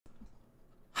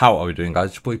How are we doing, guys?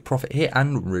 It's your boy Prophet here,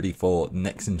 and ready for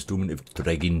next installment of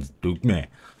Dragon's Dogma.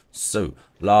 So,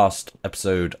 last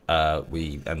episode,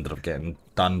 we ended up getting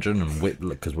dungeon and whipped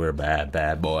because we're a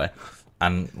bad boy.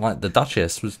 And, like, the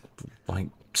Duchess was, like,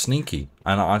 sneaky.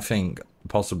 And I think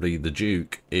possibly the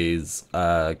Duke is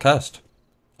cursed.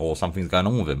 Or something's going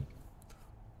on with him.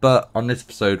 But on this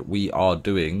episode, we are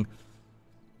doing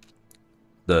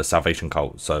the Salvation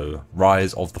Cult. So,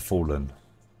 Rise of the Fallen.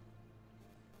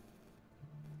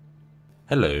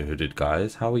 Hello, hooded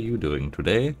guys. How are you doing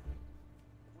today?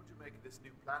 What do you make of this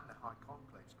new plan the High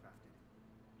Conclave's crafted?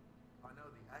 I know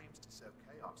the aim's to sow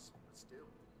chaos, but still,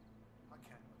 I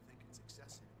can't but think it's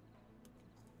excessive.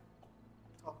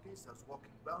 Talk is, those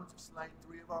walking bones have slain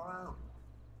 3 of our own.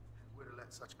 We're to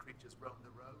let such creatures roam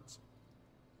the roads.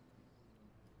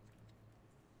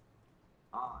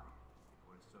 Aye, if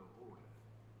we're so ordered.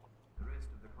 The rest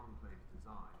of the Conclave's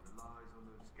design relies on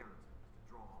those skeletons to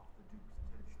draw off the Duke's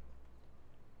attention.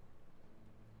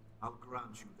 I'll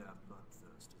grant you their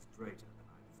bloodthirst is greater than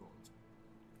I thought.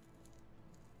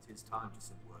 'Tis time to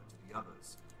send word to the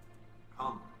others.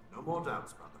 Come, no more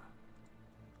doubts, brother.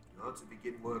 You're to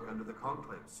begin work under the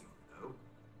Conclave soon, though.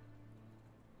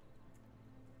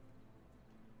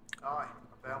 Aye,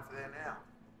 I'm bound for there now.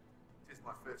 'Tis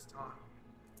my first time.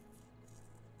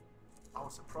 I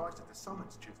was surprised at the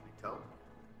summons, truth be told.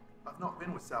 I've not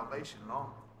been with Salvation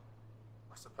long.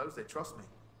 I suppose they trust me.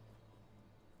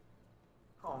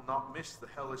 I'll not miss the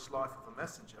hellish life of a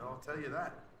messenger, I'll tell you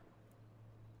that.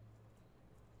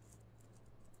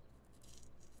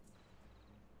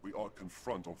 We are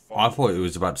confront on fire. I thought it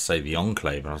was about to say the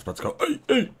Enclave, and I was about to go, hey,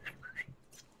 hey.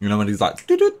 You know when he's like,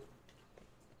 doo-doo.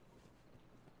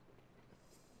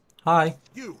 Hi.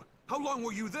 You! How long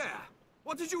were you there?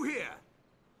 What did you hear?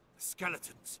 The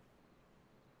skeletons.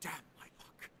 Damn my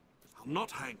luck. I'll not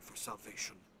hang for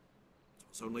salvation. It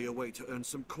was only a way to earn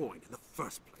some coin in the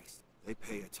first place. They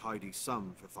pay a tidy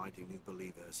sum for finding new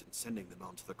believers and sending them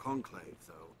on to the Conclave,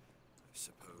 though I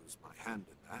suppose my hand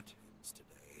in that ends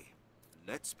today.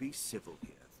 Let's be civil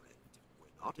here, friend.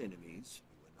 We're not enemies,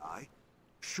 you and I.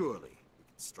 Surely we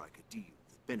can strike a deal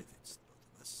that benefits the both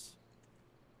of us.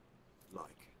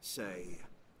 Like, say,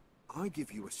 I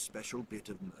give you a special bit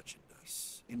of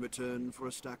merchandise in return for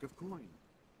a stack of coin.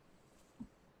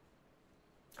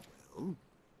 Well,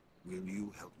 will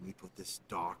you help me put this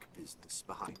dark business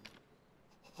behind me?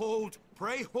 Hold,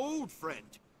 pray hold,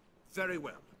 friend. Very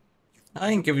well.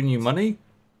 I ain't giving you money.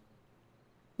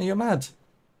 You're mad.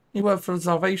 You work for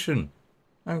Salvation.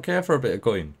 I don't care for a bit of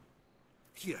coin.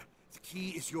 Here, the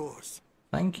key is yours.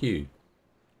 Thank you.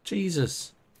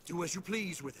 Jesus. Do as you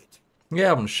please with it. Yeah,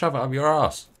 I'm gonna shove it up your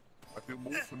ass. I feel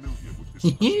more familiar with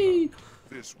this. person.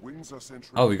 This wings us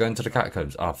entry. Oh, we're going to the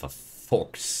catacombs. Oh, for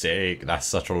fuck's sake. That's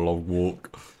such a long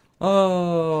walk.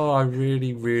 Oh, I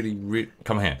really...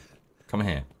 Come here. Come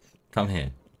here. Come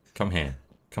here. Come here.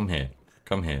 Come here.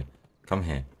 Come here. Come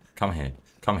here. Come here.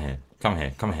 Come here. Come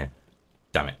here. Come here.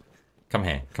 Damn it. Come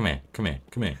here. Come here. Come here.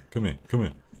 Come here. Come here. Come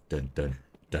here. Dun dun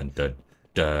dun dun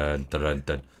dun dun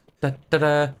dun dun dun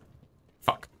dun.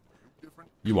 Fuck.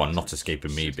 You are not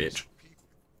escaping me, bitch.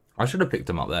 I should have picked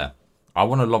him up there. I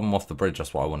want to lob him off the bridge.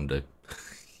 That's what I want to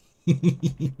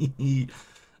do.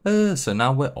 So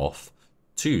now we're off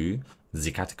to the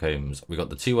catacombs. We got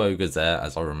the 2 ogres there,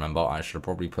 as I remember. I should have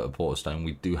probably put a portal stone.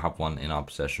 We do have one in our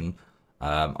possession.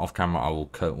 Off camera, I will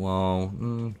cut. Well,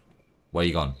 where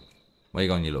you gone? Where you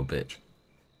gone, you little bitch?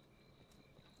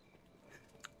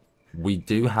 We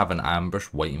do have an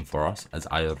ambush waiting for us, as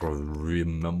I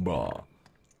remember.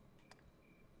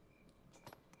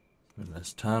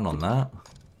 Let's turn on that,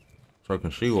 so I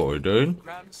can see what we're doing.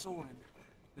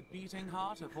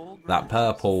 That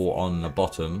purple on the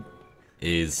bottom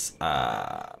is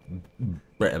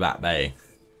Brit Bay.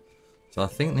 So I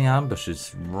think the ambush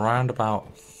is round about.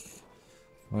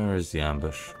 Where is the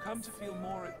ambush? Come to feel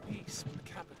more at peace with the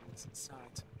capitals in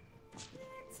sight.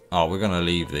 Oh, we're gonna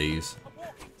leave these.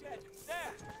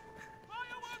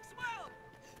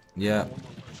 Yeah.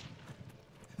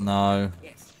 No.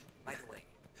 Yes, by the way.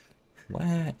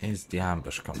 Where is the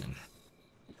ambush coming?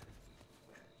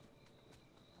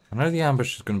 I know the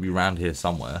ambush is going to be round here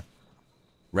somewhere.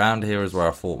 Round here is where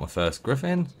I fought my first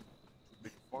griffin.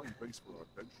 Make a fine base for our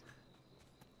adventure.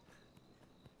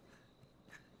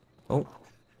 Oh.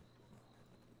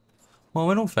 Well,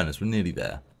 in all fairness, we're nearly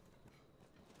there.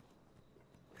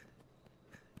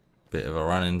 Bit of a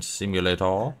running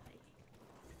simulator.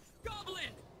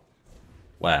 Goblin!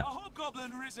 Where? A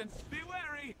hobgoblin risen! Be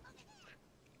wary!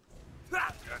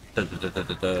 Da, da, da, da,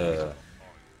 da, da.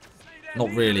 Not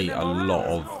really a lot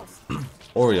of...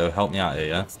 Oreo, help me out here,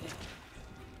 yeah? Straight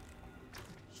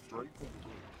for the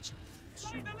woods.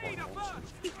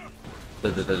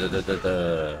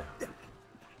 There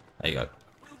you go.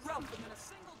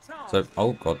 So,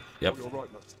 oh god, yep.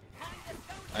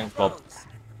 Thanks, Bob.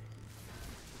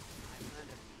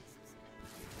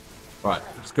 Right,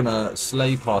 just gonna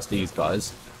slay past these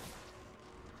guys.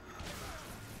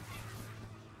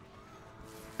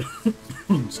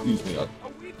 Excuse me,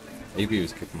 maybe he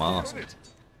was kicking my ass.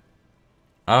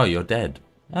 Oh, you're dead.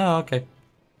 Oh, okay.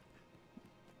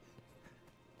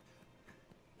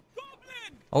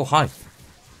 Oh, hi.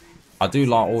 I do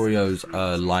like Oreo's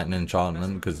lightning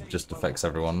enchantment because it just affects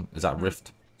everyone. Is that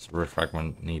Rift? It's a Rift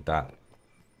fragment. Need that.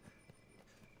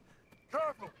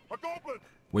 Careful, a goblin!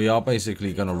 We are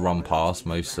basically going to run past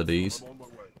most of these. I'm on my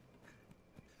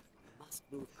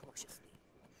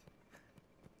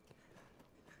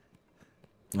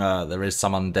way. There is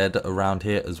some undead around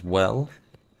here as well.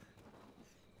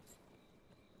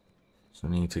 So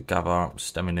we need to gather up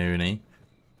Steminuni.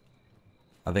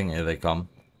 I think here they come.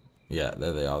 Yeah,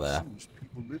 there they are there. Seems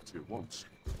people lived here once.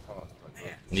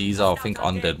 These are, I think,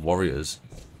 undead warriors.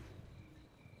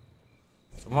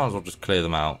 So might as well just clear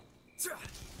them out.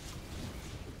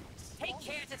 Take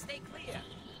care to stay clear.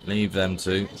 Leave them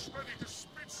too. Ready to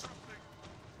spit something.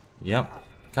 Yep.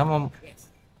 Come on. Yes,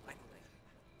 by the way.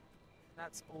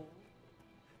 That's all.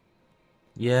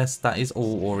 Yes, that is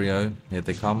all, Oreo. Here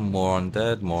they come. More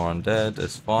undead, more undead.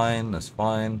 It's fine, it's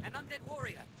fine. An undead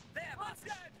warrior. There,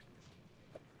 master.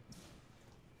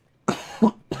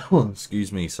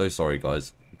 Excuse me, so sorry,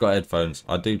 guys. Got headphones.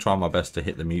 I do try my best to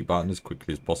hit the mute button as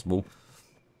quickly as possible.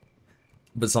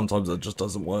 But sometimes it just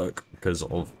doesn't work because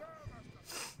of...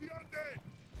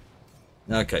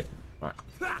 Okay, right.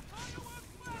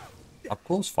 Of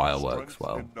course fire works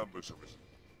well. In numbers of us.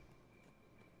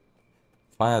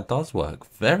 Fire does work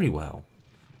very well.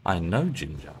 I know,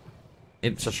 Ginger.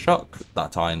 It's a shock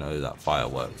that I know that fire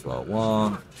works well.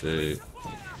 1, 2,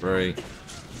 3.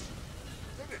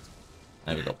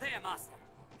 There we go. There, master.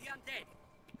 The undead.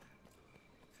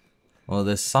 Well,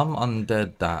 there's some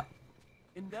undead that...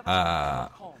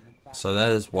 So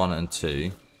there's 1 and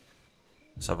 2.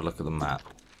 Let's have a look at the map.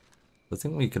 I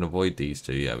think we can avoid these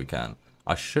two. Yeah, we can.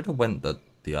 I should have went the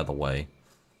other way.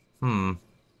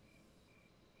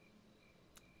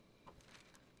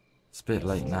 It's a bit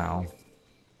late now.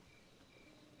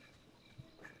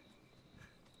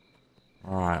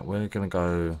 Alright, we're going to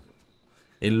go...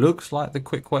 It looks like the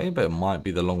quick way, but it might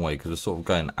be the long way because we're sort of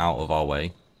going out of our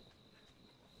way.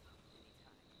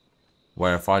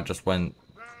 Where if I just went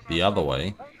the other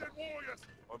way...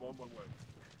 I'm on my way.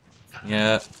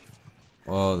 Yeah.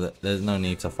 Well, there's no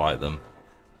need to fight them.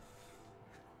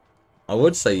 I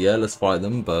would say, yeah, let's fight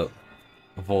them, but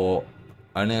for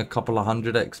only a couple of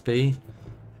 100 XP,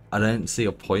 I don't see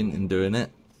a point in doing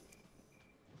it.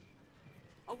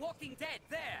 A walking dead.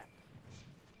 There.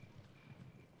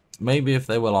 Maybe if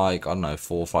they were like, I don't know,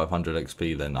 400 or 500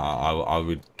 XP, then I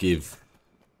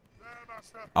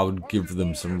would give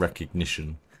them some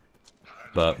recognition,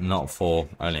 but not for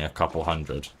only a couple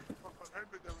hundred.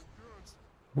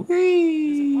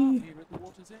 Whee! Here at the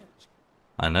water's edge.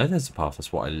 I know there's a path.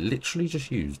 That's what I literally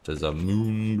just used. There's a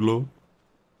moon glow.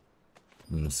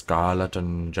 And Scarlet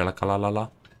Angelica la la la.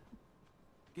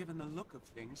 Given the look of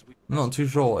things, we Not too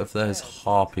sure if there's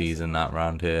harpies in that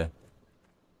round here.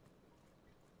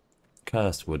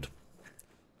 Cursed wood.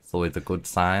 It's always a good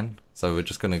sign. So we're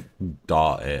just going to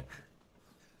dart it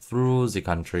through the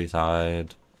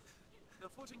countryside. the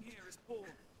footing here is poor.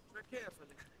 Tread carefully.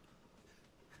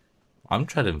 I'm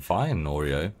treading fine,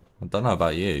 Oreo. I don't know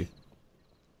about you.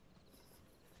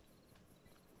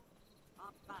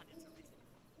 Our bandits, Arisen.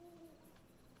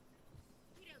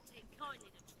 We don't take kindly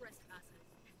to trespassers.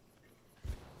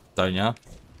 Don't ya?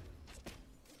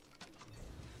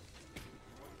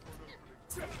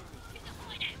 Do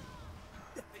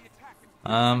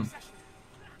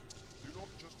not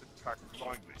just attack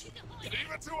blindly. Leave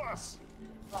it to us.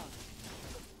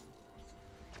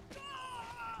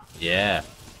 Yeah.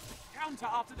 Counter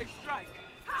after they strike.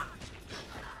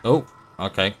 Oh,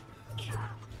 okay.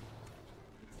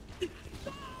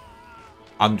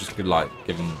 I'm just gonna like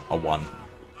give him a 1.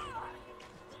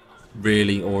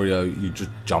 Really, Oreo, you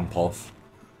just jump off.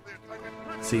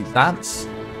 See, that's...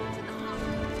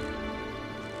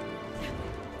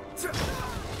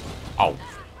 Oh,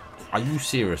 are you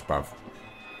serious, bruv?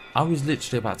 I was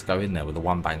literally about to go in there with a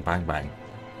 1 bang bang bang.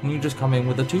 And you just come in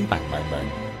with a 2 bang bang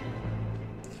bang.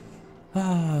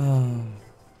 Ah.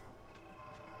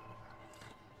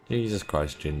 Jesus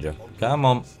Christ, Ginger. Come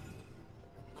on.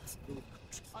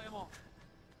 I am off.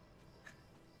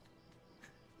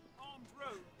 Armed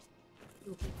rogues.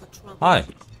 Looking for trouble. Hi.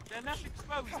 They're left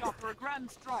exposed after a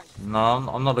grand strike. No,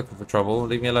 I'm not looking for trouble.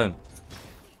 Leave me alone.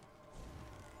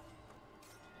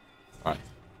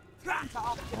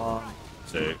 One,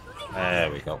 two.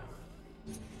 There we go.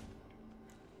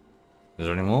 Is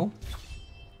there any more?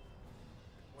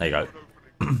 There you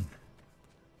go.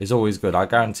 It's always good. I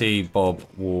guarantee Bob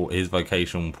will, his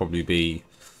vocation will probably be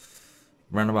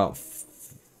around about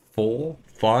 4,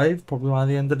 5, probably by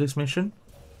the end of this mission.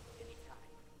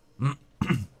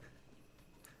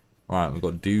 Right, we've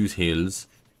got Dew's Hills.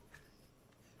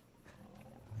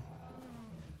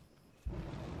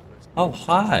 Oh,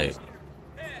 hi.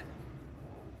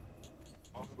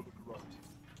 I'll have a look around.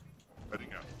 Heading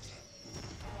out.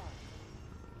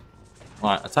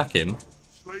 Right, attack him.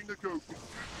 Slaying the goat.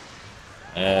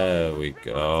 There we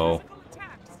go.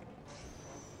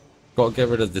 Gotta get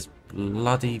rid of this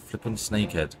bloody flippin'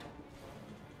 snakehead.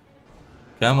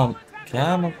 Come on,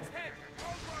 come on.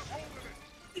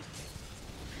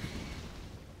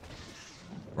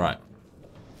 Right.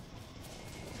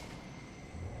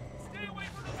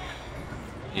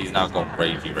 He's now got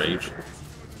ragey rage.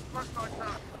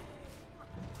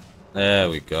 There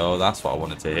we go. That's what I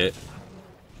wanted to hit.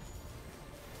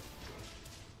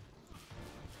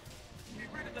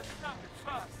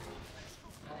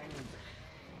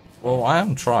 Well, I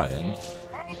am trying.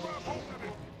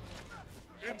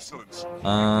 Insolence.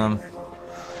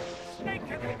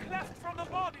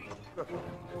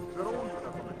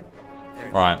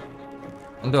 Right.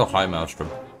 I'm gonna do a high maelstrom.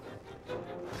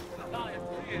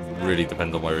 Really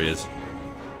depends on where he is.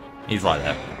 He's right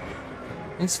there.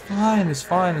 It's fine, it's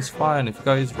fine, it's fine. If he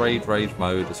goes rage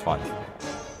mode, it's fine.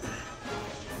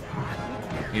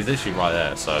 He's literally right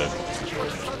there, so.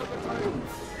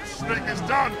 Snake is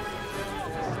done.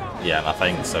 Yeah, and I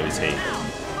think so is he.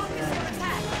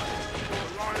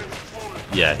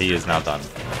 Yeah, he is now done.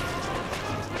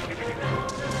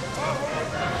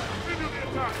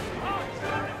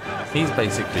 He's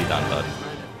basically done.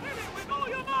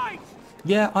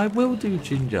 Yeah, I will do,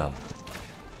 Ginger.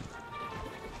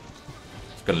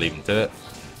 Just gonna leave him to it.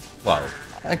 Well,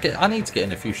 I need to get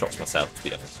in a few shots myself, to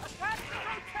be honest.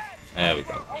 There we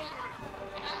go.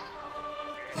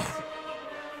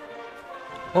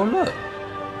 Oh, look.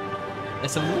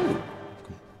 It's a loot.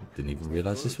 Didn't even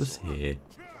realise this was here.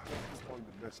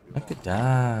 Look at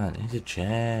that. It's a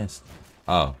chest.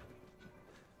 Oh.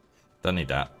 Don't need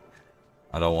that.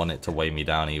 I don't want it to weigh me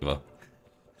down either.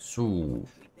 So.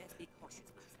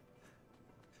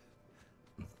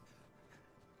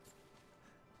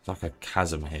 It's like a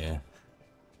chasm here.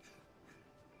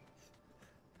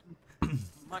 We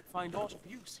might find aught of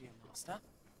use here, Master.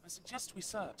 I suggest we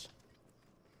search.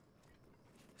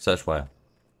 Search where?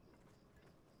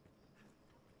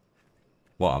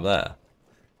 What, up there?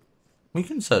 We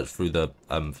can search through the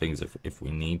things if we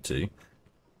need to.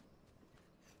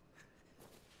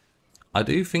 I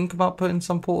do think about putting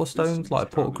some portal stones, like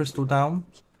portal crystal down.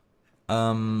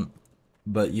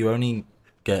 But you only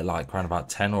get like around about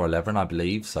 10 or 11, I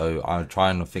believe. So I'm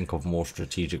trying to think of more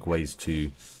strategic ways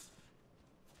to...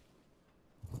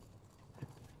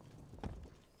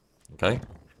 Okay.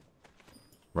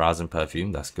 Arisen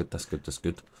perfume, that's good, that's good, that's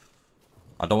good.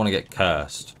 I don't want to get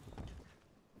cursed.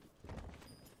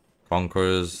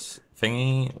 Conqueror's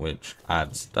thingy, which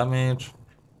adds damage.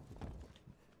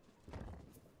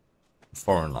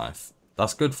 Foreign life.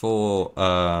 That's good for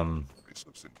This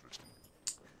looks interesting.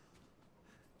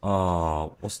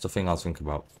 oh, what's the thing I was thinking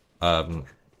about?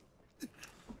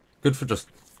 Good for just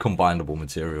combinable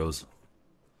materials.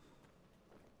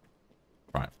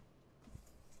 Right.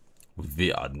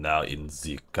 We are now in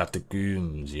the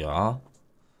catacombs, yeah?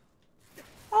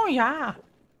 Oh yeah.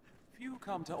 Few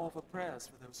come to offer prayers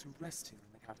for those who rest here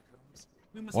in the catacombs.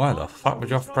 We must Why the find fuck would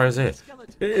you offer prayers here?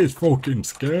 skeleton. It is fucking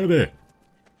scary.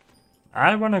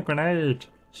 I want a grenade.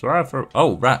 So I throw...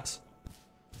 Oh, rats.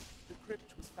 The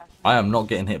crypt was fashioned I am not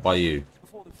getting hit by you.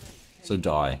 before the faith came So to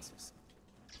die. Jesus.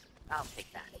 I'll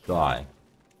take that. Die.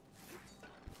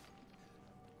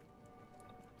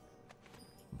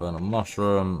 Burn a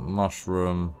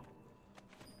mushroom.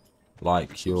 Like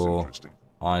This looks your interesting.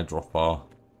 eyedropper.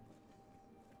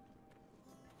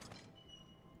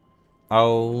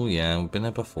 Oh, yeah, we've been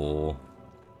there before.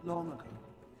 Long ago,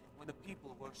 when the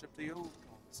people worshipped the old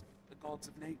gods, the gods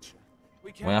of nature,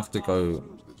 We have to go...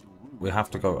 We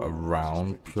have to go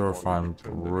around Purifying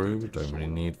Brew. Don't really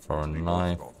need for a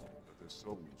knife.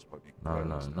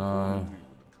 No.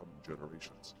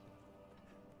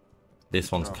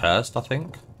 This one's cursed, I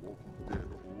think. The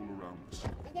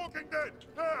Walking Dead!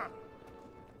 There!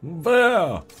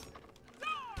 There!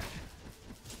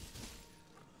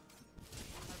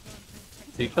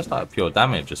 See, just like pure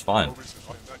damage is fine. Arisen,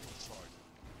 I am at your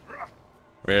side.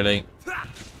 Really?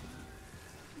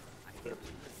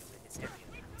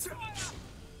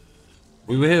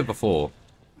 We were here before.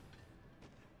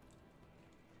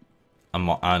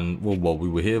 and well, we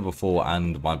were here before,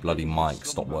 and my bloody mic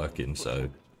stopped working. So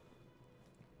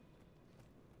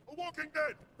A walking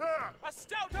dead! There! A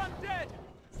stout undead!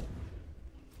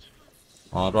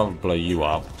 I'd rather blow you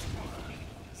up,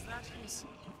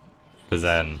 because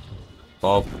then,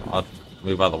 Bob, I'd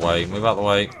move out the way. Move out the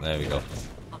way. There we go.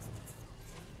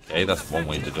 Okay, that's one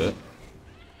way to do it.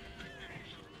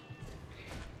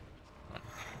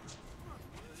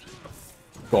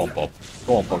 Go on, Bob.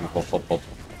 Go on, Bobby, Bob, Bob, Bob.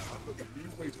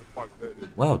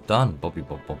 Well done, Bobby,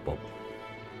 Bob, Bob, Bob.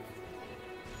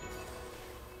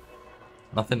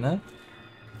 Nothing there?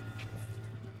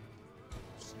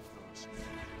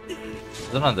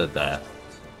 There's an under there.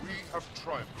 We have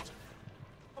triumphed.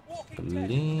 I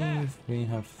believe we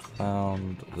have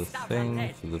found the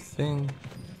thing for the thing.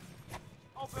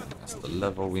 That's the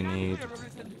level we need.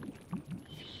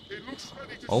 It looks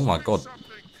ready to Oh my strike god. something.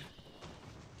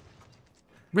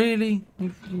 Really?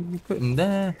 You put him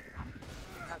there?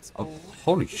 Oh,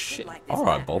 holy shit.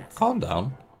 Alright, Bob, calm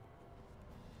down.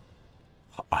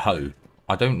 A hoe.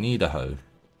 I don't need a hoe.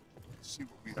 See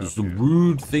what we have It's a here.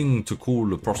 rude thing to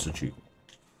call a prostitute.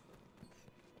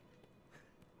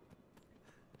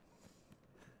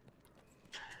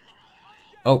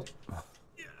 Oh.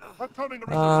 I'm turning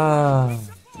around. Ah.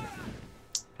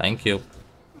 Thank you.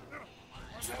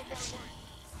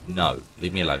 No,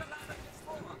 leave me alone.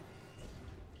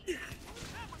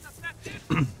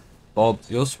 Bob,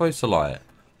 you're supposed to like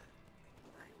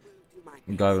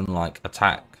go and like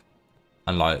attack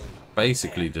and like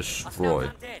basically destroy.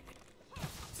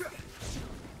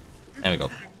 There we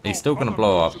go. He's still gonna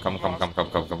blow up. Come.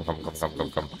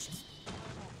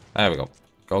 There we go.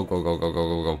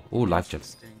 Go. Ooh, life gem.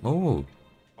 Ooh.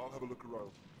 I'll have a look around.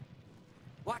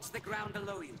 Watch the ground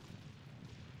below you.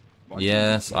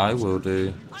 Yes, I will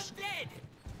do. Undead!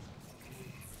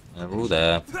 They're all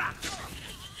there.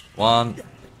 1,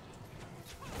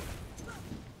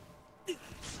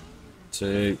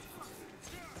 2.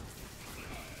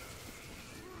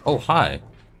 Oh, hi.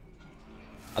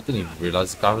 I didn't even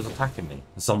realize the guy was attacking me.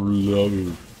 So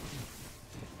low.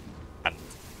 And,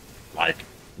 like,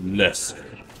 less,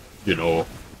 you know.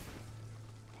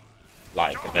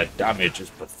 Like, their damage is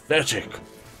pathetic.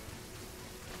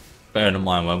 Bearing in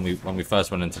mind, when we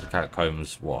first went into the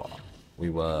catacombs, what? We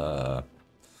were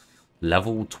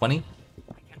level 20?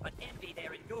 I would envy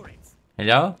their endurance.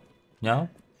 Hello? No?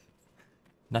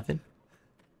 Nothing?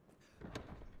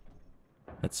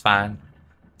 It's fine.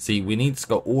 See, we need to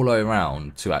go all the way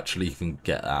around to actually even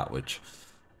get that, which...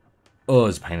 Oh,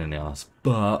 it's a pain in the ass.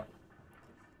 But...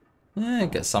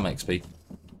 get some XP.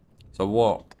 So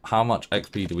what... How much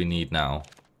XP do we need now?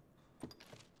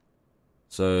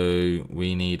 So,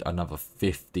 we need another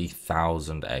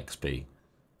 50,000 XP.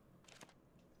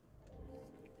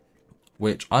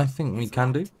 Which I think we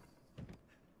can do.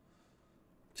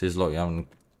 Tislock, you haven't...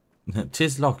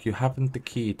 Tislock, you haven't the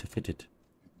key to fit it. It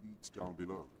leads down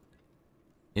below.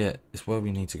 Yeah, it's where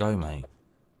we need to go, mate.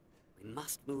 We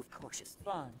must move cautiously.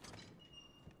 Fine.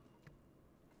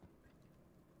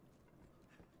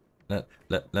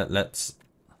 Let's...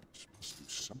 This must do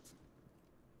something.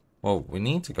 Well, we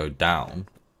need to go down.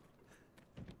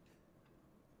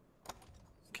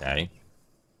 Okay.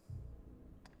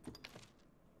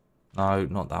 No,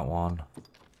 not that one.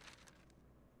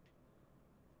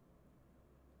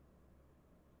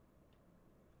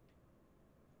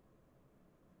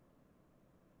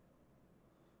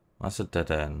 That's a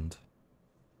dead end.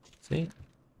 See?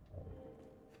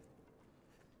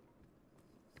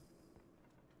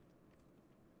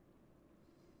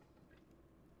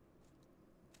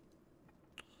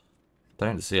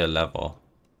 Don't see a lever.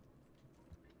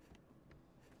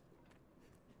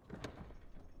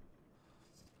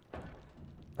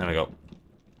 There we go. I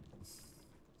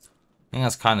think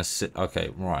that's kind of okay,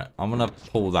 right. I'm gonna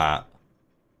pull that.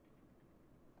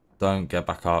 Don't get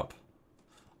back up.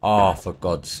 Oh, for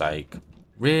God's sake.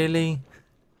 Really?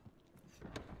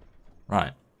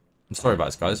 Right. I'm sorry about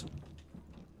this, guys.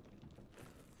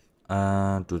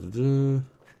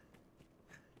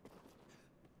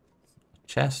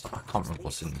 Chest? I can't remember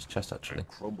what's in this chest, actually.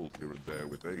 Crumbled here and there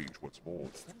with age. What's more,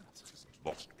 it isn't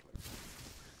lost.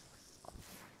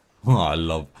 I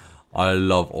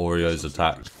love Oreo's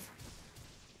attack.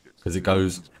 Because it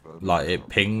goes, like, it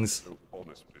pings. No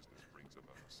honest business brings a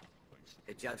man someplace.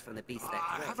 To judge from the beast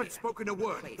I that haven't spoken a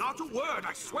word. Not a word,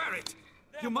 I swear it.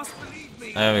 You must believe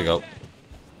me. There we go.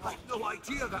 I had no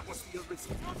idea that was the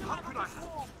Arisen. How could I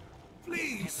have?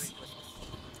 Please.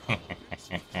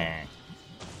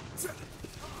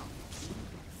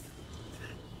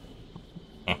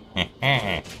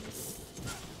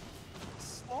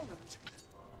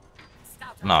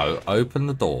 No, open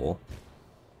the door.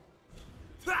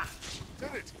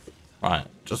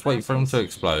 Just wait for him to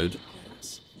explode.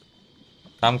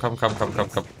 Come.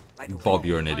 Bob,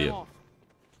 you're an idiot.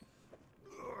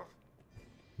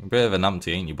 A bit of a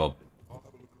numpty, ain't you, Bob?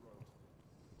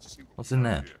 What's in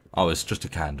there? Oh, it's just a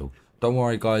candle. Don't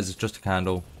worry, guys, it's just a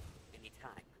candle.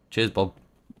 Cheers, Bob.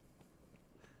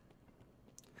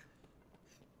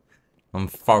 I'm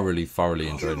thoroughly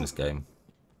enjoying this game.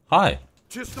 Hi.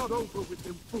 Just not over with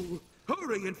them, fool.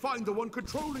 Hurry and find the one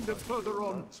controlling them further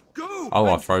on. Go! Oh,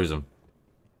 I froze him.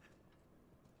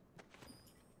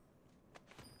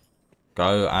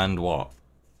 Go and what?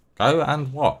 Go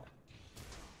and what?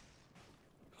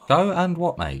 Go and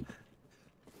what, mate?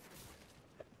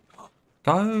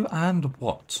 Go and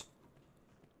what?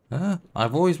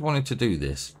 I've always wanted to do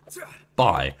this.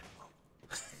 Bye.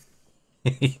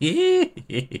 Makes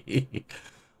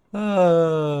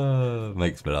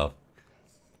me laugh.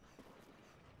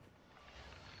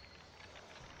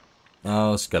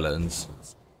 Oh, skeletons.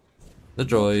 The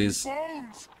joys.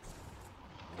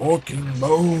 Walking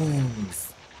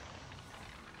bones.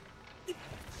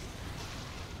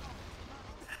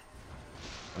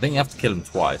 I think you have to kill him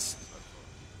twice.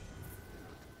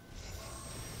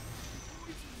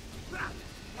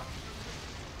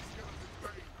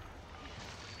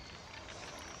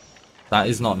 That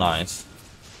is not nice.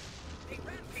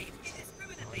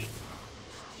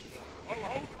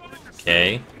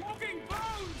 Okay.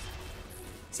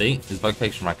 See, his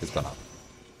vocation rank has gone up.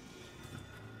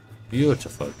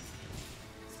 Beautiful.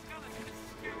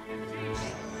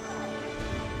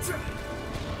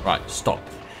 Right, stop.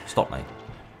 Stop, mate.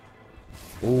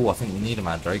 Oh, I think we need a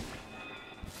mandrake.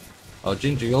 Oh,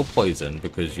 Ginger, you're poisoned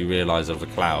because you realised there was a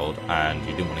cloud and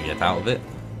you didn't want to get out of it.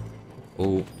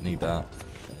 Oh, need that.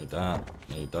 Need that.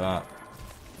 Need that.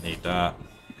 Need that.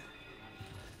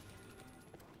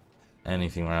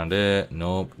 Anything around here?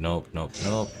 Nope, nope, nope,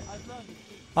 nope.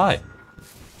 Hi.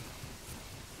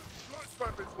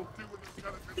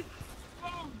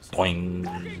 Boing.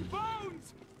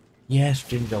 Yes,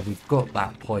 Ginger, we've got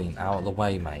that point out of the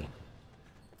way, mate.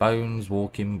 Bones,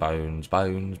 walking bones,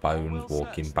 bones, bones,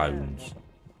 walking bones.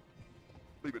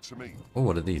 Leave it to me. Oh,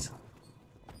 what are these?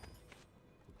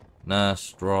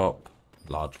 Nurse drop,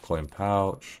 large coin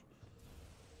pouch.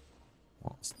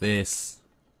 What's this?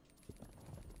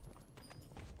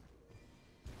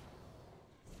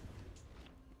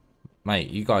 Mate,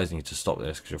 you guys need to stop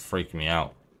this because you're freaking me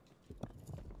out.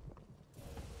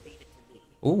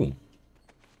 Ooh.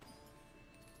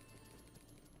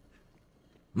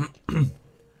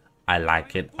 I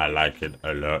like it. I like it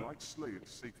a lot. Like slay it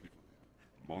safely.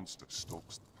 Monster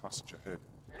stalks the pasture ahead.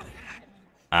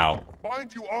 Ow.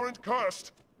 Mind you aren't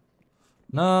cursed.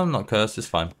 No, I'm not cursed. It's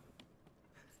fine.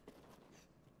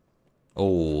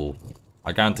 Oh,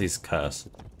 I guarantee it's cursed.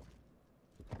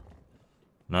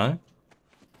 No?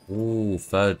 Ooh,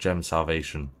 third gem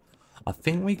salvation. I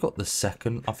think we got the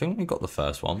second. I think we got the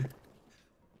first one.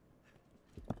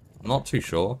 I'm not too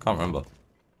sure. Can't remember.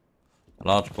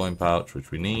 Large coin pouch,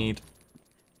 which we need.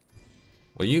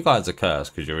 Well, you guys are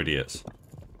cursed because you're idiots.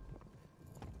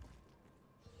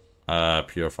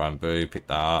 Purifying boo. Pick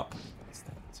that up.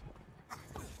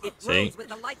 See? With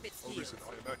the light that Arisen, I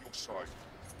am at your side.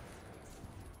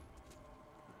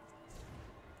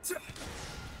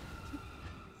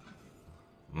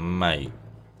 Mate.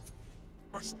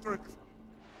 My strength.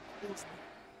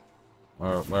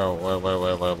 Where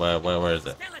is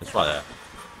it? It's right there.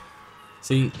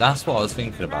 See, that's what I was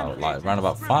thinking about. Like, around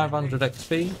about 500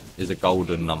 XP is a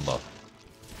golden number.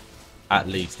 At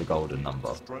least a golden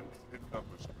number. Strength in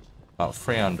numbers. About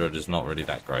 300 is not really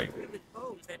that great. with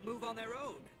bones that move on their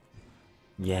own.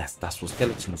 Yes, that's what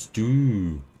skeletons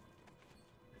do.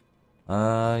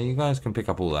 You guys can pick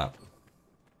up all that.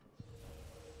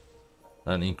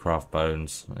 Don't need craft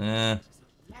bones.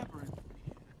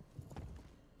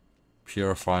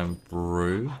 Purifying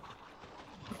brew.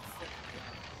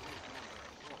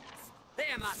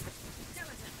 There, master.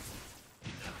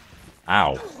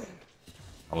 Ow.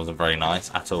 That wasn't very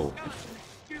nice at all.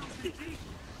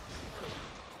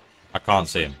 I can't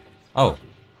see him. Oh.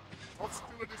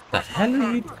 The hell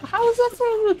are you? How is that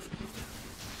from?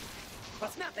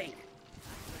 What's nothing?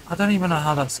 I don't even know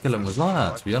how that skeleton was like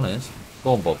that, to be honest.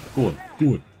 Go on, Bob. Go on. Go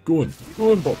on. Go on.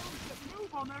 Go on, Bob.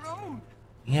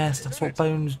 Yes, that's what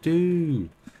bones do.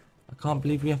 I can't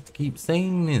believe we have to keep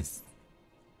saying this.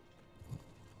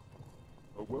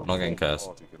 I'm not getting cursed.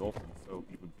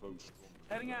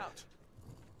 Heading out.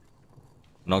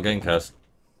 Not getting cursed.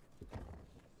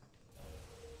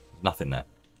 Nothing there.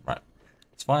 Right.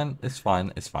 It's fine. It's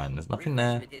fine. It's fine. There's nothing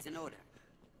there. Refreshment is in order.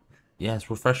 Yes,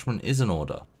 refreshment is in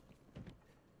order.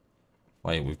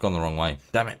 Wait, we've gone the wrong way.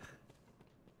 Damn it.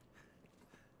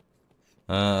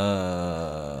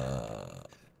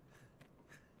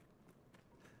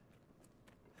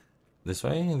 This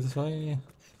way, this way,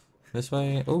 this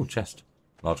way. Oh, chest.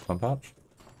 Large coin pouch.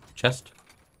 Chest.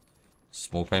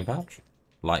 Small coin pouch.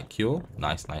 Light cure.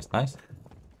 Nice, nice, nice.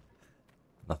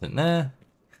 Nothing there.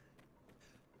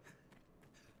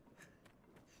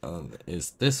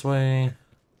 Is this way.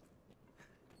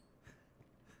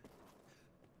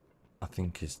 I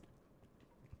think it's...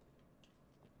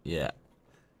 Yeah.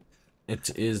 It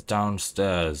is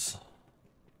downstairs.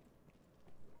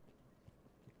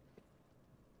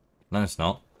 No, it's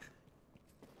not.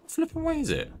 Flipping way is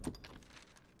it?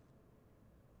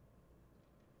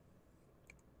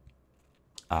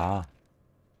 Ah.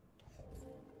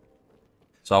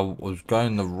 So I was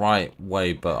going the right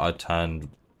way, but I turned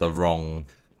the wrong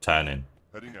turning.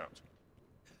 Heading out.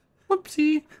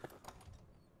 Whoopsie.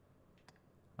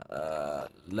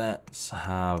 Let's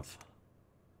have...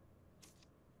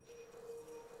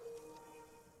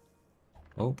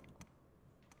 Oh.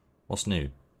 What's new?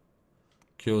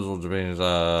 Cures all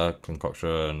the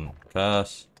concoction,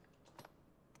 curse.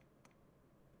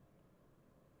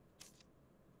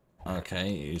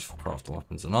 Okay, used for crafting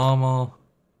weapons and armor.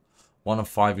 1 of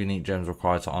 5 unique gems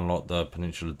required to unlock the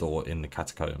peninsula door in the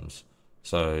catacombs.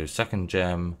 So, 2nd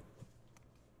gem,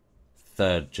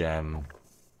 3rd gem.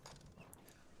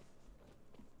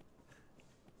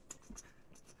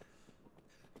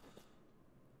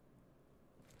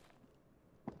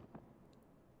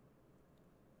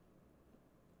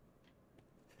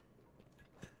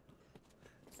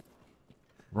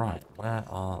 Right, where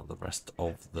are the rest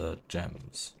of the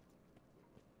gems?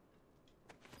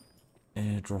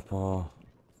 Eardropper.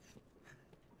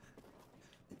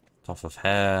 Tuft of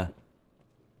hair.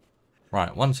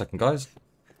 Right, 1 second, guys.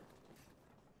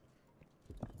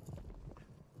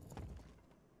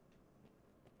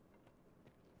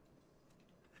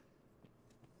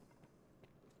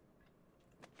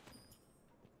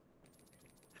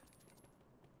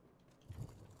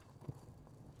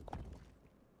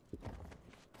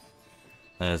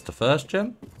 There's the first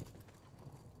gem.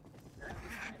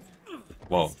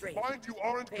 Whoa. Mind you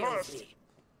aren't cursed.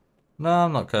 No,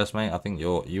 I'm not cursed, mate. I think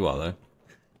you are though.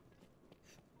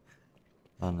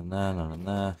 None in there, none in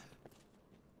there.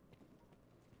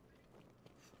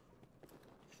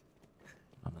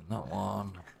 None in that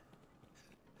one.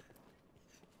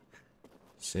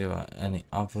 See about any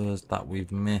others that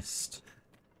we've missed.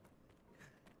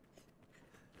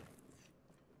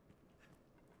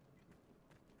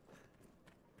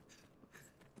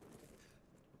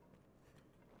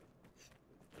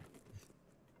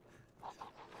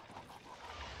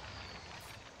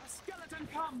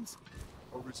 Comes.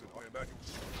 Arisen, I am at your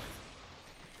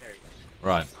service.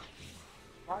 Right.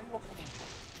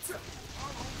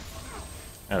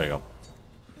 There we go.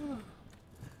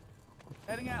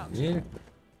 Heading out. Yeah.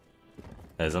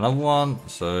 There's another one.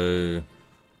 So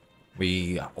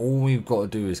all we've got to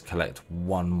do is collect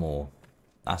 1 more.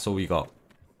 That's all we got.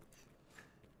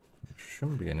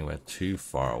 Shouldn't be anywhere too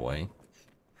far away.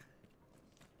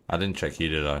 I didn't check you,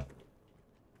 did I?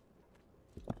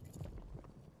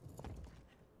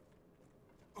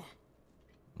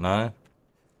 No?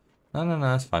 No,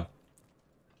 that's fine.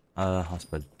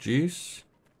 Husband juice.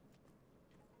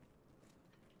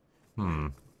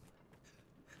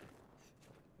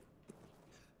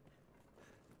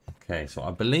 Okay, so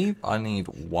I believe I need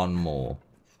 1 more.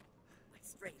 My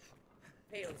strength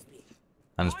fails me.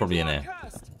 And it's probably in here.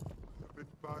 Cursed. I've been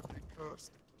badly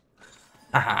cursed.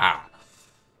 Haha.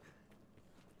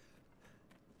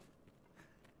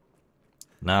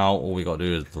 Now all we got to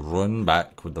do is run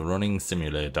back with the running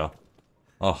simulator.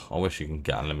 Oh, I wish you can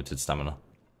get unlimited stamina.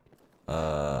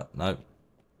 Nope.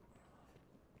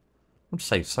 Would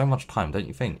save so much time, don't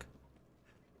you think?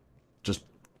 Just,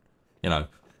 you know,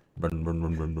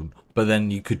 run. But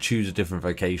then you could choose a different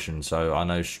vocation. So I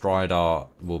know Strider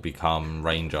will become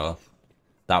Ranger.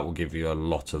 That will give you a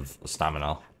lot of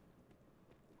stamina.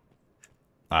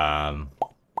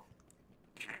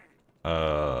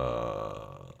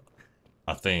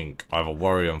 I think either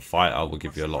Warrior and Fighter will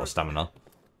give you a lot of stamina.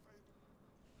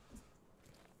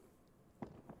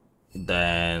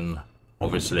 Then,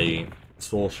 obviously,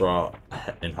 Sorcerer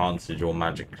enhances your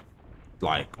magic,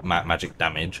 like magic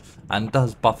damage, and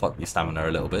does buff up your stamina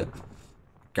a little bit.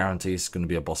 Guarantees it's going to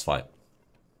be a boss fight.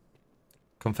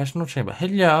 Confessional chamber.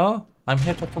 Hello, I'm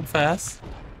here to confess.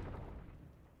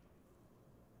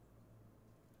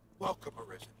 Welcome,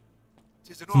 Arisen.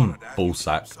 'Tis an honor to have you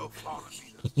Ballsack. so far and lead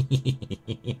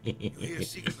us. You here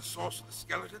seeking the source of the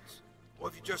skeletons? Or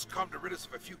have you just come to rid us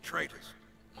of a few traitors?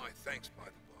 My thanks, by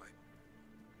the by.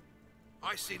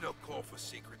 I see no call for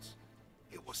secrets.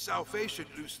 It was salvation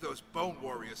loose those bone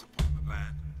warriors upon the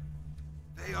land.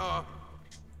 They are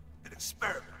an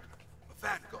experiment, a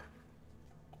vanguard.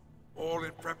 all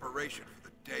in preparation for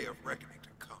the day of reckoning to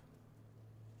come.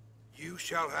 You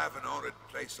shall have an honored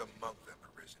place among them,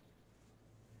 Arisen.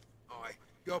 Aye,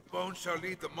 your bones shall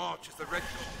lead the march as the Red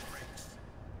Dawn breaks.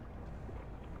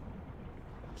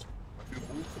 I feel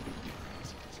all for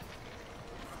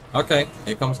Okay,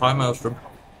 here comes High Maelstrom.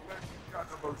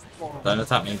 Gathermost bond. Don't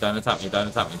attack me, don't attack me, don't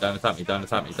attack me, don't attack me, don't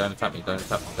attack me, don't attack me, don't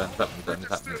attack me, don't attack me, don't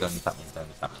attack me, don't attack me, don't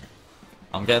attack me.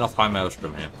 I'm getting off High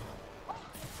Maelstrom here.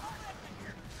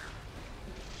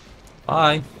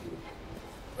 Bye.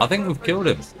 I think we've killed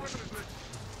him.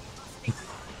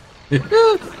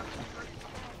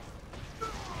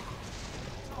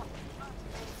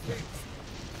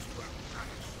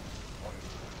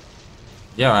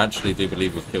 Yeah, I actually do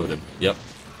believe we've killed him. Yep.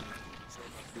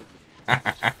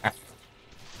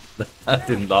 That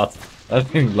didn't last.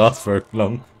 That didn't last very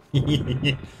long.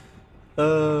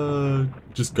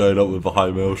 Just going up with a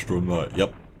High Maelstrom, like,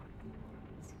 yep.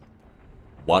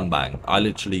 One bang. I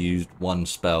literally used one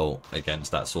spell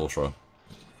against that sorcerer.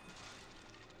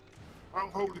 I'll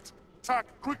hold it. Attack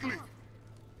quickly. I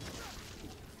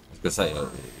was gonna say, it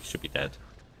should be dead.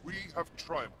 We have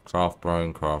triumphed. Craft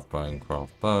bone, craft bone,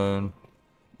 craft bone.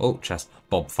 Oh, chest.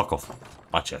 Bob, fuck off.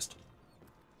 My chest.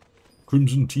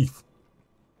 Crimson teeth.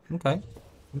 Okay.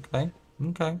 Okay.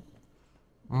 Okay.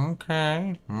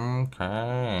 Okay.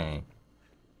 Okay.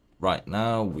 Right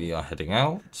now we are heading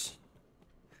out.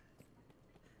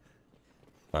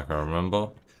 If I can remember.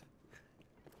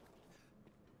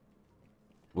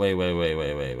 Wait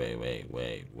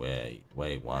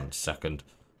 1 second.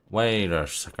 Wait a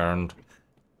second.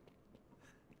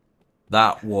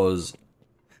 That was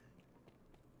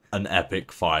an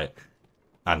epic fight,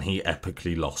 and he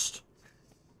epically lost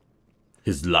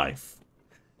his life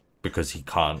because he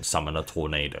can't summon a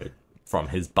tornado from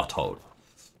his butthole.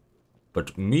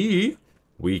 But me,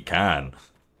 we can.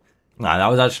 Nah, that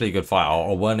was actually a good fight.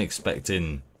 I weren't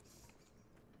expecting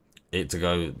it to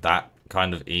go that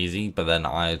kind of easy, but then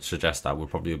I'd suggest that we're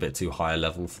probably a bit too high a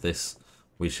level for this.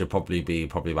 We should probably be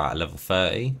about level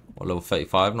 30 or level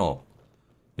 35, not,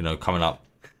 you know, coming up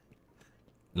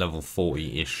level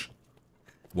 40-ish.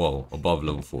 Well, above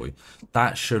level 40.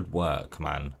 That should work,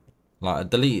 man.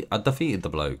 Like, I defeated the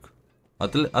bloke. I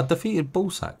defeated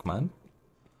Bullsack, man.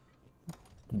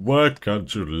 Why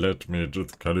can't you let me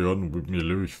just carry on with my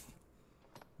life?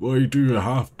 Why do you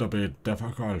have to be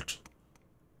difficult?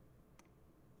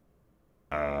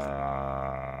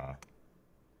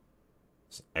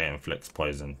 It inflicts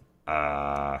poison.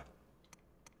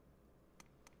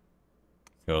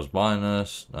 Heals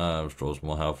minus. Restores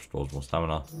more health, restores more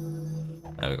stamina.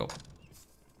 There we go.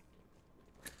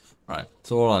 Right,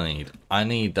 that's all I need. I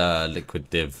need liquid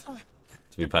div,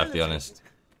 to be perfectly honest.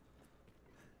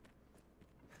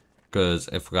 Because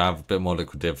if we have a bit more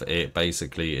liquid div, it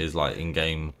basically is like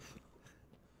in-game.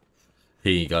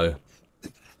 Here you go.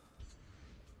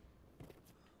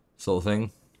 Sort of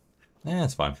thing. Yeah,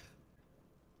 it's fine.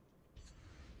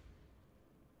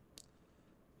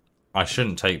 I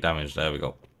shouldn't take damage. There we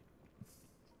go.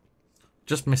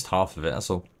 Just missed half of it, that's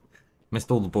all.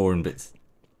 Missed all the boring bits.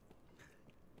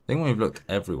 I think we've looked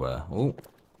everywhere. Oh.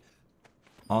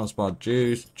 Uninspired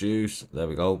juice. There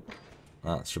we go.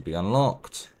 That should be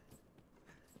unlocked.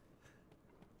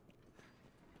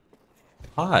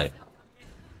 Hi.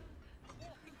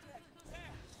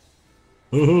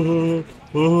 Right,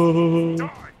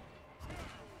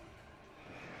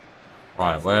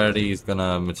 where are these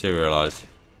gonna materialize?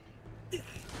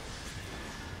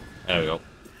 There we go.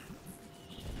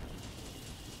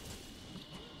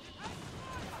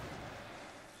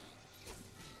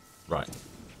 Right.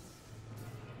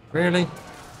 Really?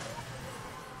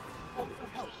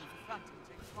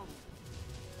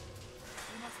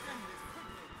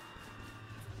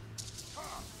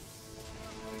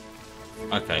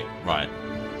 Okay, right.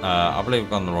 I believe we've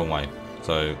gone the wrong way.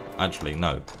 So, actually,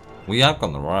 no. We have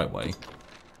gone the right way.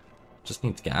 Just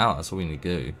need to get out, that's all we need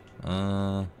to do.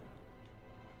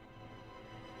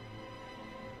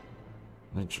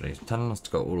 Literally, it's telling us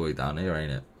to go all the way down here,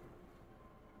 ain't it?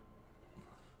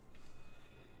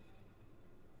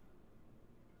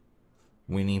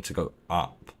 We need to go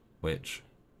up, which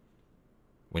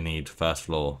we need first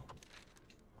floor.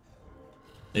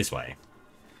 This way.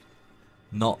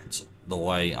 Not the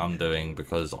way I'm doing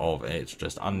because of it's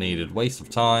just unneeded waste of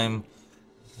time.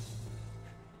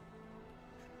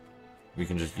 We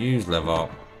can just use level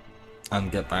up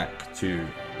and get back to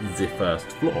the first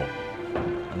floor.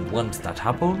 And once that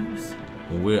happens,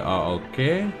 we are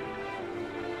okay.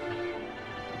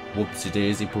 Whoopsie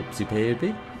daisy poopsie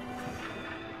baby.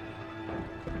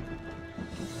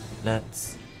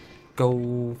 Let's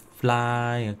go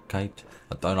fly a kite.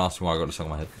 Don't ask me why I got a song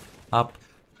in my head. Up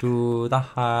to the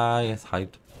highest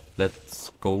height.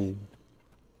 Let's go.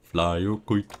 Fly a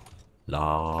kite.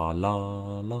 La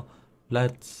la la.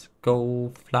 Let's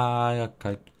go fly a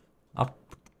kite. Up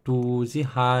to the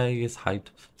highest height.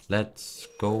 Let's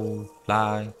go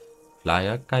fly. Fly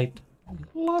a kite.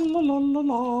 La la la la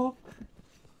la.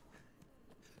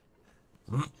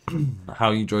 How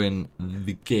are you enjoying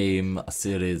the game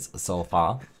series so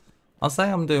far? I'll say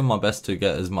I'm doing my best to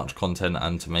get as much content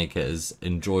and to make it as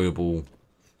enjoyable.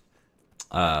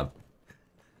 Hold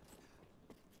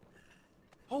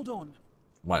on.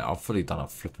 Wait, I've fully done a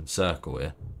flipping circle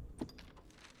here.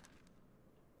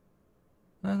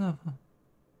 No.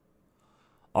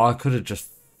 Oh, I could have just...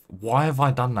 Why have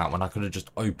I done that when I could have just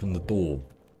opened the door?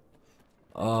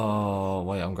 Oh,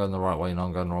 wait, I'm going the right way. No,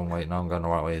 I'm going the wrong way. No, I'm going the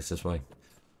right way. It's this way.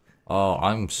 Oh,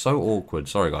 I'm so awkward.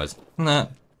 Sorry, guys. Nah.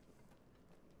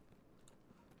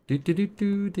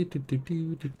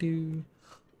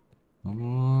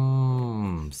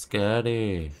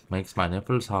 Scary. Makes my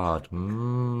nipples hard.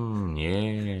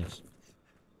 Yes.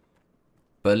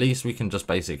 But at least we can just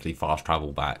basically fast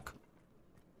travel back.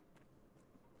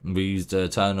 We used the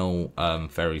Eternal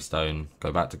Fairy Stone,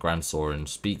 go back to Gransys and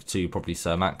speak to probably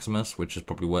Sir Maximus, which is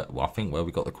probably where, well, I think where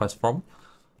we got the quest from.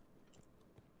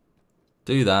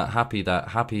 Do that. Happy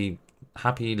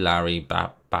Larry,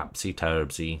 Babsy,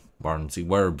 Terbsy, Warrensy,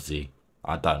 Werbsy.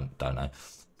 I don't know.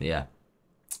 But yeah.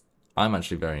 I'm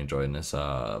actually very enjoying this.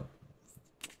 No?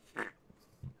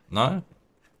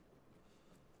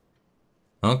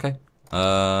 Okay.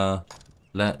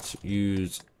 Let's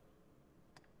use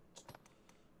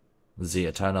the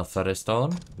Eternal Fairy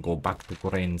Stone. Go back to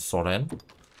Gransys.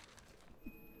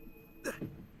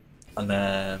 And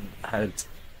then head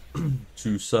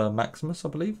to Sir Maximus, I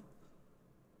believe.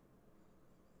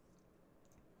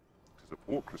 It's a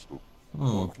port crystal.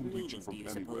 What Can reach meaning it from do you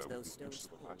anywhere suppose with those the use stones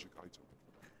of a hold? magic item.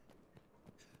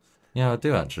 Yeah, I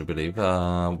do actually believe.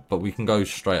 But we can go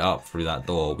straight up through that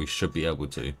door. We should be able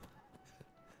to.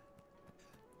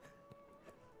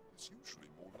 It's usually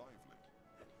more lively.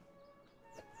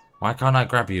 Why can't I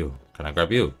grab you? Can I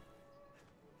grab you?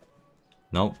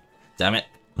 Nope. Damn it.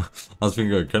 I was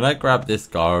thinking, can I grab this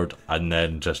guard and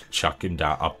then just chuck him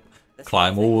down, up,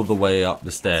 climb all the way up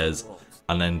the stairs,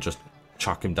 and then just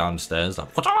chuck him down the stairs,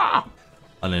 like, whatcha?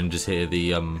 And then just hear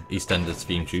the EastEnders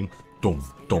theme tune. Dum,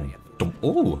 dum, dum.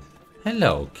 Oh,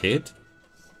 hello, kid.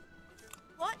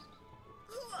 What?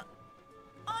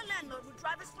 Our landlord would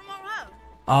drive us from our home.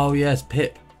 Oh, yes,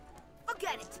 Pip.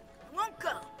 Forget it. I won't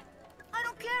go. I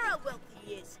don't care how wealthy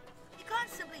he is. He can't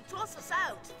simply toss us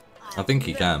out. I think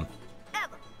he can.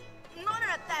 Ever. Not in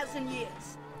 1,000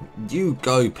 years. You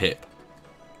go, Pip.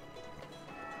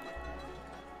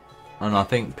 And I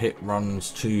think Pip runs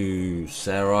to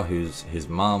Sarah, who's his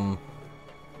mum.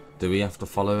 Do we have to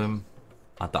follow him?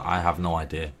 I have no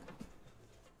idea.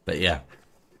 But yeah.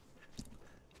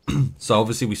 So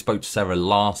obviously we spoke to Sarah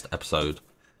last episode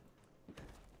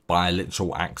by a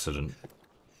literal accident.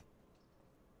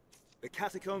 The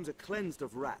catacombs are cleansed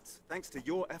of rats, thanks to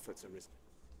your efforts, Arisen.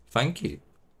 Thank you.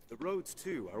 The roads,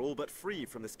 too, are all but free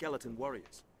from the skeleton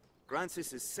warriors.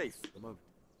 Gransys is safe for the moment.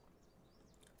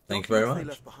 Thank you very Documents they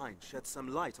much. left behind shed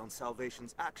some light on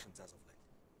Salvation's actions as of late.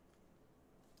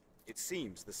 It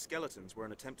seems the skeletons were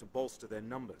an attempt to bolster their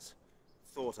numbers.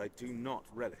 Thought I do not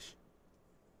relish.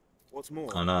 What's more,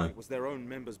 I know. it was their own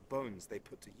members' bones they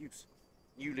put to use.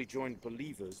 Newly joined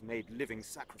believers made living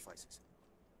sacrifices.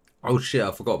 Oh shit,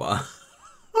 I forgot about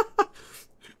that.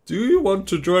 Do you want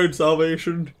to join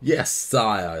Salvation? Yes,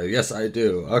 sire. Yes, I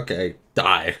do. Okay,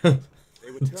 die. They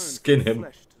were turned Skin from him.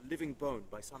 flesh to living bone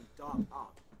by some dark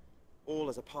art, all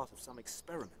as a part of some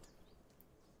experiment.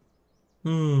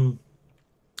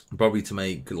 Probably to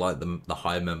make like the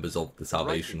higher members of the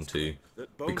Salvation Writings to claim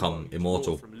that bone become bones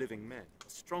immortal. drawn from living men are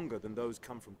stronger than those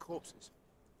come from corpses.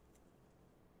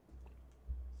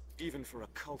 Even for a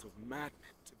cult of madmen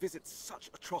to visit such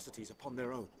atrocities upon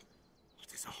their own,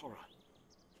 it is a horror.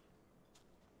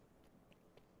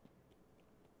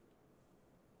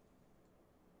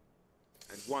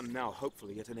 And one now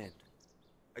hopefully at an end.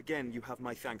 Again, you have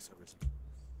my thanks, Arisen.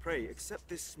 Pray, accept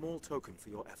this small token for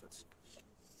your efforts.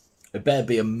 It better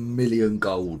be 1,000,000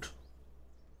 gold.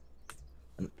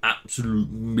 An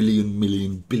absolute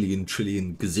million, billion,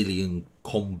 trillion, gazillion,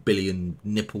 billion,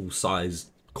 nipple-sized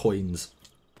coins.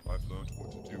 I've learned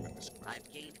what to do in this.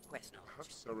 I've gained quest knowledge.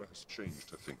 Perhaps Sarah has changed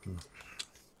her thinking.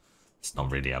 It's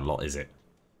not really a lot, is it?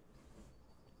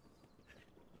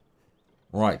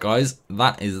 Right, guys,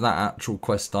 that is that actual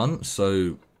quest done.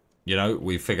 So, you know,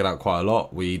 we figured out quite a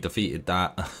lot. We defeated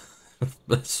that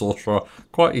sorcerer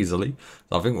quite easily.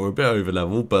 So I think we're a bit over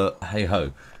level, but hey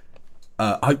ho.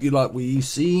 I hope you like what you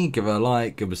see. Give it a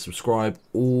like, give it a subscribe,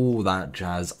 all that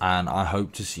jazz, and I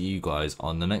hope to see you guys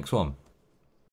on the next one.